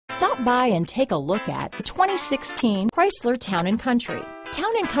Stop by and take a look at the 2016 Chrysler Town & Country.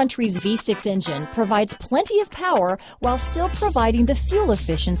 Town & Country's V6 engine provides plenty of power while still providing the fuel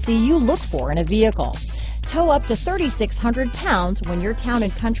efficiency you look for in a vehicle. Tow up to 3,600 pounds when your Town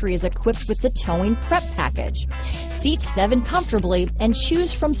 & Country is equipped with the Towing Prep package. Seat 7 comfortably and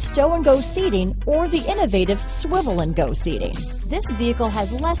choose from stow and go seating or the innovative swivel and go seating. This vehicle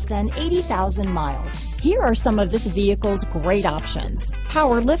has less than 80,000 miles. Here are some of this vehicle's great options: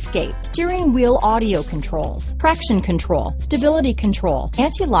 power liftgate, steering wheel audio controls, traction control, stability control,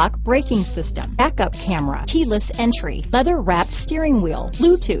 anti-lock braking system, backup camera, keyless entry, leather-wrapped steering wheel,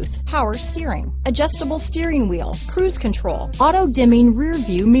 Bluetooth, power steering, adjustable steering wheel, cruise control, auto-dimming rear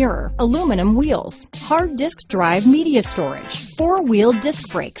view mirror, aluminum wheels, hard disk drive media storage, four-wheel disc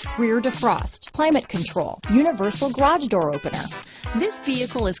brakes, rear defrost, climate control, universal garage door opener. This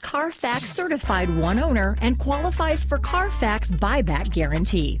vehicle is Carfax certified one owner and qualifies for Carfax buyback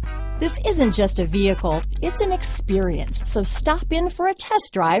guarantee. This isn't just a vehicle, it's an experience, so stop in for a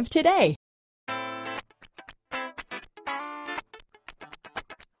test drive today.